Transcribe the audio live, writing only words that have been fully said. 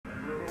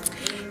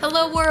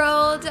Hello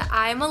world,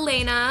 I'm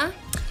Elena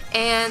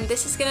and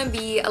this is gonna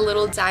be a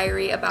little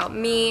diary about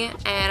me,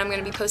 and I'm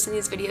gonna be posting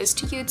these videos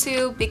to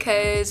YouTube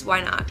because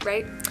why not,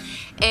 right?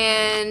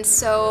 And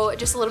so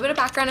just a little bit of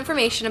background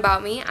information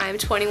about me. I'm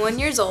 21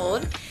 years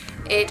old.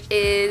 It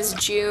is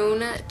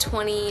June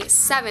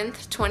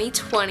 27th,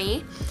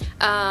 2020.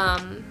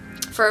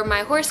 For my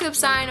horoscope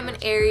sign, I'm an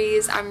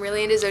Aries. I'm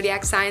really into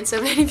zodiac signs, so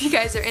if any of you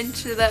guys are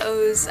into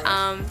those,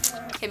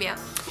 hit me up.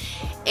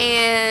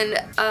 And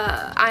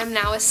I'm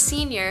now a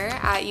senior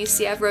at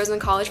UCF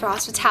Roseland College for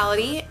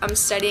Hospitality. I'm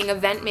studying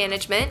event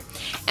management,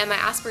 and my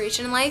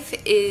aspiration in life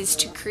is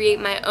to create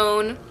my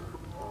own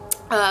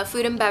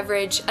food and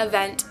beverage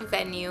event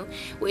venue,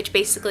 which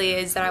basically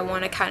is that I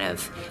want to kind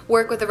of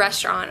work with a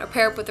restaurant or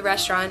pair up with a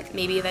restaurant,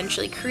 maybe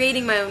eventually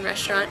creating my own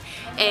restaurant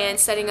and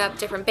setting up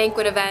different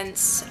banquet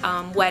events,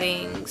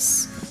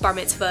 weddings, bar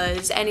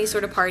mitzvahs, any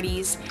sort of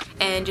parties,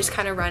 and just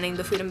kind of running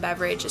the food and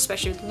beverage,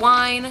 especially with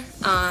wine.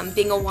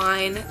 Being a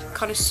wine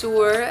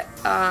connoisseur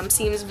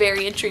seems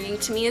very intriguing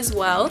to me as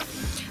well.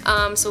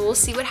 So we'll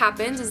see what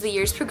happens as the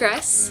years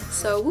progress.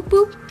 So whoop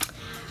whoop.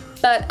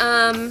 But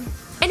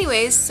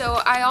anyways,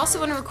 so I also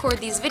want to record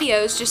these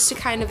videos just to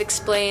kind of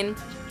explain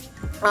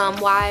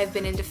why I've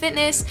been into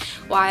fitness,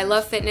 why I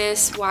love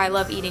fitness, why I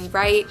love eating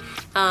right,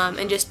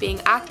 and just being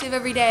active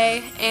every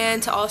day,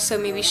 and to also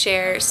maybe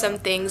share some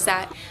things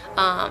that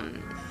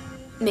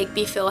make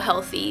me feel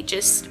healthy,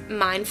 just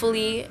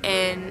mindfully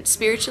and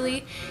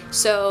spiritually.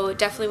 So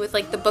definitely with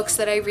like the books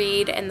that I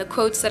read and the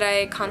quotes that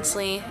I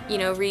constantly,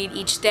 read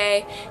each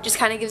day, just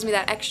kind of gives me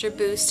that extra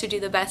boost to do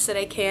the best that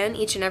I can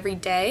each and every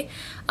day.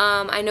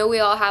 I know we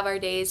all have our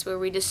days where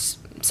we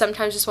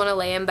sometimes just want to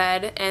lay in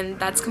bed, and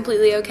that's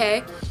completely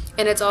okay.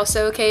 And it's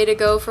also okay to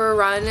go for a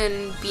run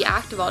and be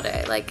active all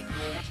day. Like,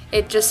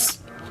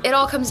 it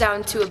all comes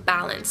down to a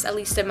balance, at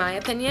least in my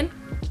opinion.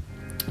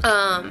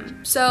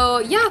 So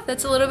yeah,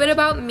 that's a little bit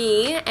about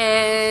me,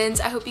 and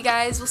I hope you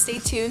guys will stay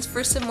tuned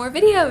for some more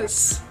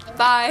videos.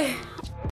 Bye!